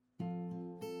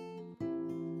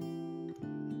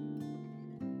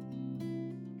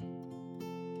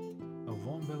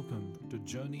welcome to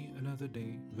Journey Another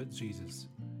Day with Jesus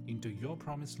into your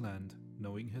promised land,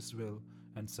 knowing His will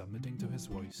and submitting to His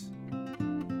voice.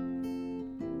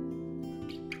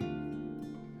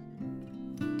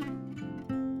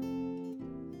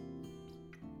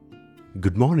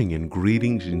 Good morning and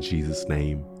greetings in Jesus'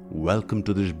 name. Welcome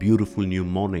to this beautiful new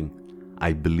morning.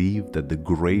 I believe that the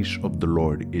grace of the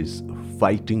Lord is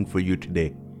fighting for you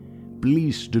today.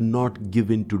 Please do not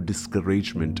give in to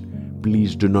discouragement.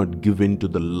 Please do not give in to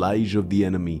the lies of the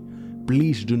enemy.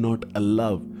 Please do not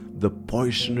allow the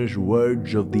poisonous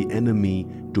words of the enemy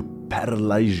to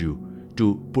paralyze you,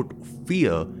 to put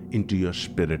fear into your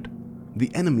spirit.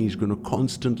 The enemy is going to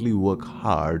constantly work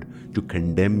hard to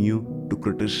condemn you, to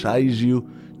criticize you,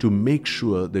 to make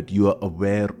sure that you are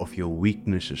aware of your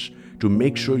weaknesses, to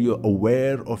make sure you're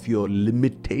aware of your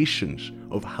limitations,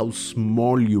 of how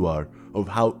small you are, of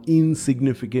how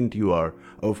insignificant you are,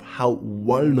 of how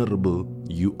vulnerable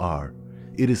you are.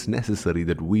 It is necessary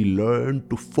that we learn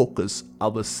to focus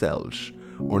ourselves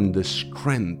on the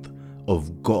strength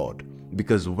of God,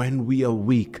 because when we are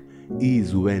weak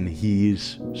is when He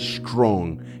is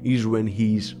strong, is when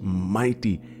He is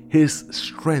mighty. His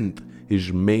strength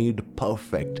is made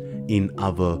perfect in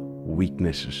our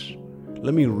weaknesses.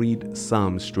 Let me read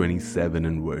Psalms 27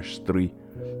 and verse 3.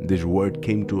 This word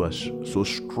came to us so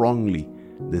strongly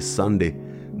this Sunday.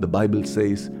 The Bible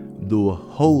says, "Though a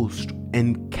host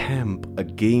encamp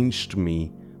against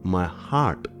me, my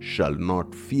heart shall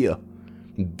not fear.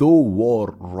 Though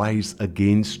war rise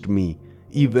against me,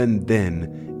 even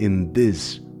then in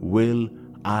this will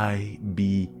I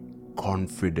be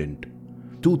confident."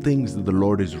 Two things that the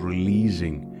Lord is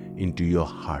releasing into your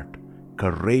heart: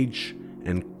 courage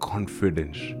and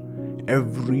confidence.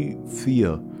 Every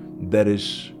fear that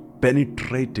is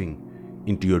penetrating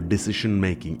into your decision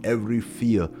making, every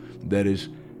fear that is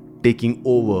taking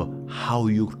over how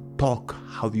you talk,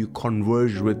 how you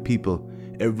converse with people,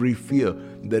 every fear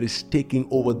that is taking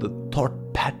over the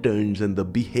thought patterns and the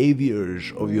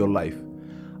behaviors of your life,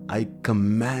 I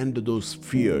command those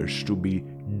fears to be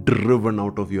driven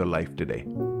out of your life today.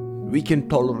 We can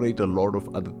tolerate a lot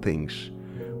of other things,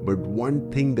 but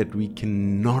one thing that we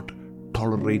cannot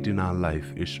tolerate in our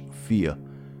life is fear.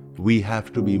 We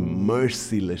have to be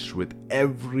merciless with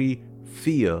every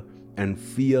fear and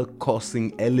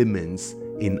fear-causing elements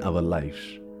in our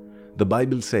lives. The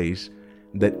Bible says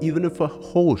that even if a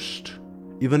host,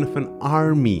 even if an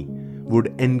army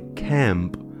would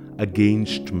encamp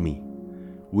against me,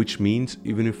 which means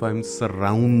even if I'm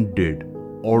surrounded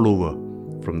all over,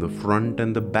 from the front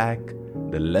and the back,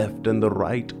 the left and the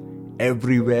right,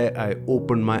 everywhere I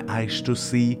open my eyes to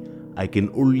see, I can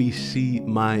only see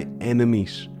my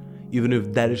enemies. Even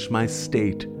if that is my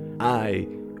state, I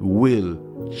will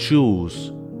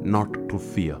choose not to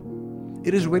fear.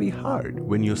 It is very hard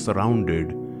when you're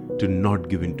surrounded to not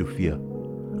give in to fear.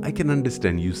 I can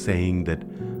understand you saying that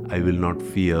I will not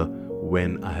fear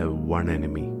when I have one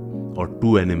enemy, or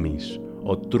two enemies,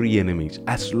 or three enemies.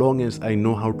 As long as I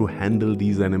know how to handle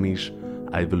these enemies,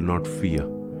 I will not fear.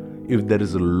 If there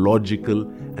is a logical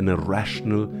and a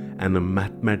rational and a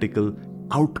mathematical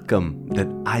outcome that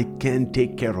I can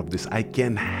take care of this, I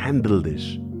can handle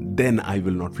this, then I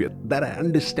will not fear. That I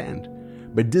understand.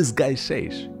 But this guy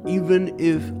says, even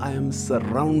if I am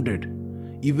surrounded,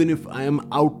 even if I am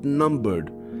outnumbered,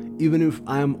 even if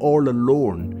I am all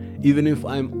alone, even if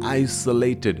I am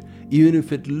isolated, even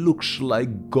if it looks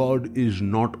like God is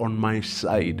not on my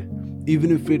side,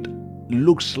 even if it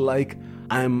looks like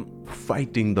I am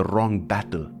fighting the wrong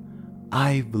battle,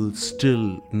 I will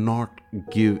still not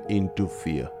give in to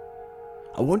fear.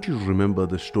 I want you to remember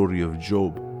the story of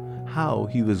Job, how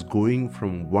he was going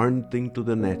from one thing to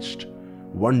the next,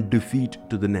 one defeat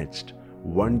to the next,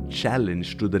 one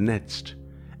challenge to the next.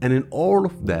 And in all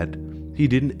of that, he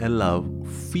didn't allow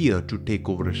fear to take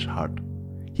over his heart.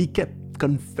 He kept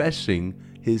confessing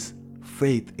his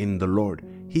faith in the Lord.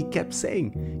 He kept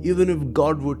saying, even if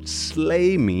God would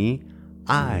slay me,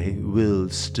 I will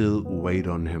still wait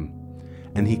on Him.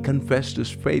 And he confessed his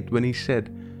faith when he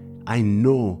said, I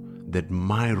know that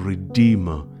my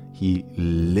Redeemer, He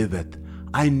liveth.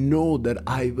 I know that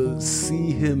I will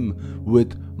see Him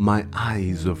with my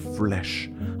eyes of flesh.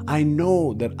 I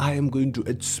know that I am going to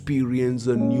experience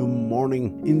a new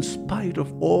morning. In spite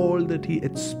of all that he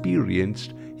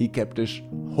experienced, he kept his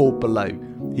hope alive.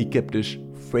 He kept his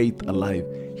faith alive.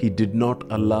 He did not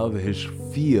allow his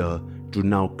fear to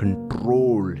now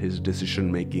control his decision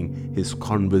making, his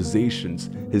conversations,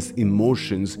 his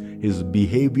emotions, his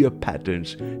behavior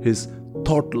patterns, his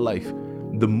thought life.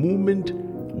 The moment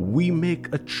we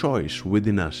make a choice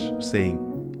within us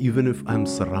saying, even if I'm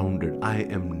surrounded, I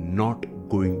am not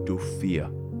going to fear.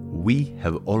 we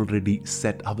have already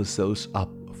set ourselves up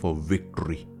for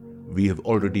victory. We have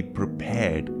already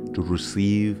prepared to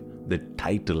receive the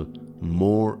title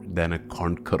more than a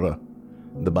conqueror.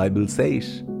 The Bible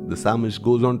says, the psalmist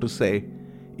goes on to say,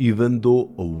 even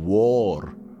though a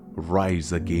war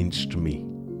rise against me,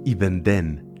 even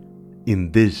then,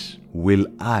 in this will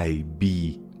I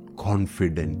be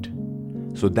confident.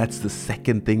 So that's the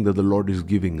second thing that the Lord is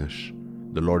giving us.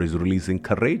 The Lord is releasing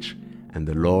courage and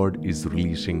the Lord is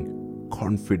releasing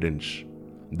confidence.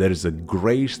 There is a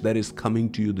grace that is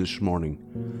coming to you this morning,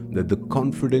 that the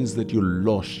confidence that you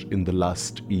lost in the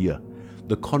last year,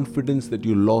 the confidence that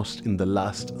you lost in the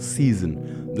last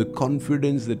season, the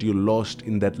confidence that you lost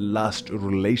in that last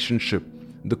relationship,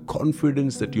 the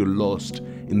confidence that you lost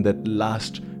in that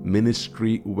last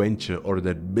ministry venture or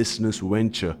that business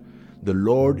venture, the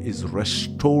Lord is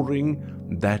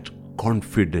restoring that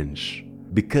confidence,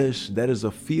 because there is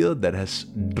a fear that has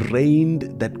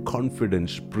drained that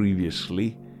confidence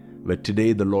previously, but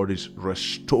today the Lord is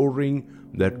restoring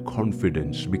that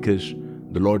confidence, because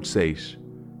the Lord says,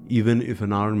 even if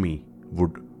an army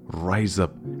would rise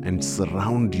up and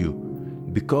surround you,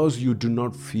 because you do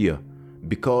not fear,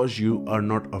 because you are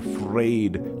not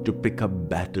afraid to pick up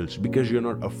battles, because you're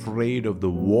not afraid of the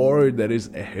war that is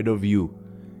ahead of you,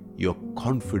 your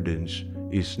confidence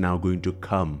is now going to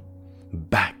come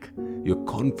back. Your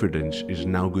confidence is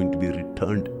now going to be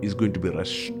returned, is going to be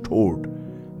restored.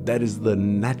 That is the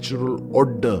natural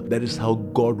order. That is how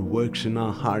God works in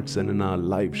our hearts and in our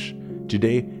lives.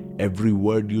 Today, every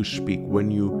word you speak, when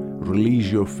you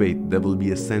release your faith, there will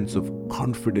be a sense of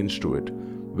confidence to it.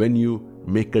 When you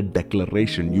make a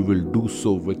declaration, you will do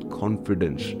so with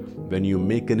confidence. When you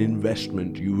make an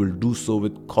investment, you will do so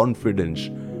with confidence.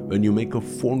 When you make a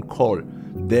phone call,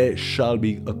 there shall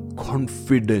be a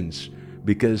confidence,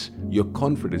 because your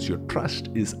confidence, your trust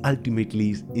is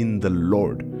ultimately in the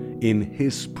Lord, in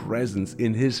His presence,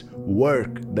 in His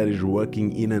work that is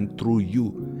working in and through you.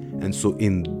 And so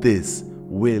in this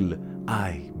will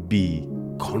I be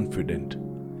confident.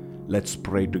 Let's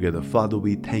pray together. Father,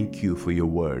 we thank you for your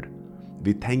word.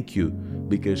 We thank you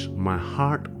because my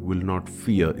heart will not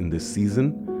fear in this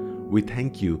season. We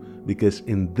thank you because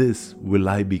in this will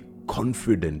I be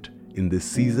confident in this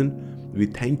season. We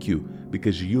thank you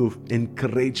because you've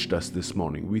encouraged us this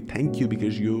morning. We thank you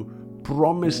because you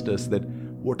promised us that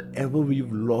whatever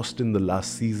we've lost in the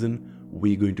last season,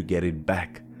 we're going to get it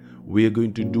back. We are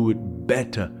going to do it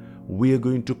better. We are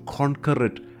going to conquer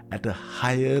it at a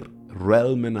higher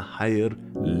realm and a higher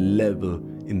level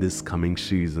in this coming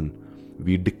season.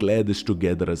 We declare this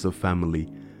together as a family,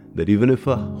 that even if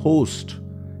a host,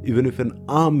 even if an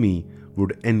army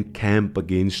would encamp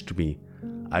against me,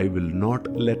 I will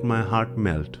not let my heart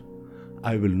melt.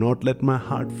 I will not let my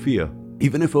heart fear.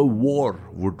 Even if a war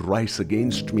would rise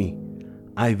against me,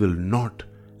 I will not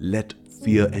let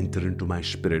fear enter into my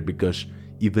spirit, because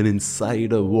even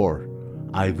inside a war,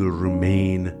 I will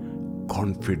remain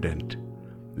confident.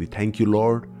 We thank you,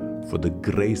 Lord, for the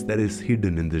grace that is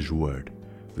hidden in this word.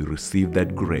 We receive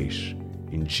that grace.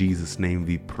 In Jesus' name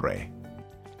we pray.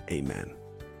 Amen.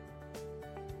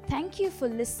 Thank you for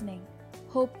listening.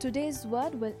 Hope today's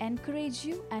word will encourage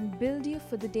you and build you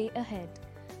for the day ahead.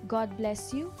 God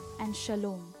bless you and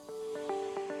shalom.